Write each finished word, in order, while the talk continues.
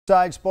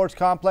Steig Sports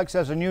Complex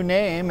has a new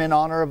name in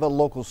honor of a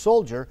local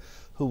soldier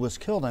who was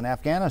killed in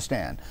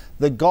Afghanistan.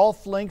 The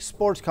upLynk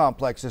Sports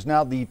Complex is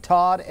now the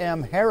Todd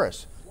M.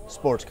 Harris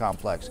Sports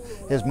Complex.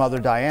 His mother,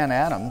 Diane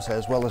Adams,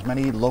 as well as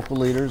many local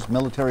leaders,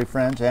 military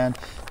friends, and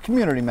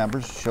community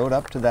members showed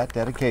up to that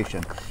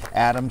dedication.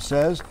 Adams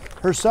says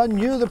her son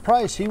knew the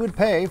price he would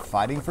pay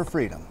fighting for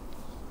freedom.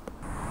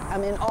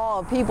 I'm in awe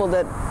of people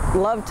that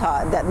love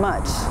Todd that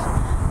much,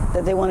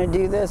 that they want to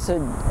do this, or,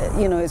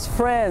 you know, his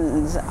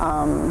friends.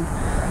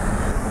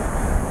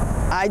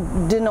 I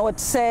didn't know what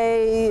to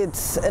say, and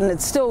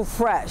it's still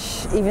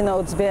fresh, even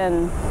though it's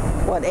been,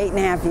 what,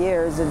 8.5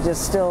 years. It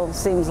just still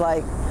seems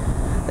like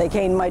they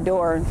came to my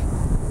door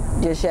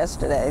just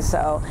yesterday.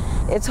 So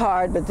it's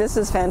hard, but this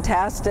is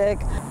fantastic.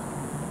 He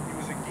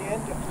was again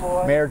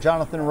deployed. Mayor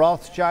Jonathan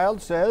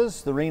Rothschild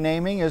says the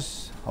renaming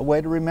is a way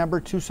to remember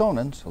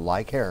Tucsonans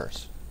like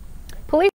Harris.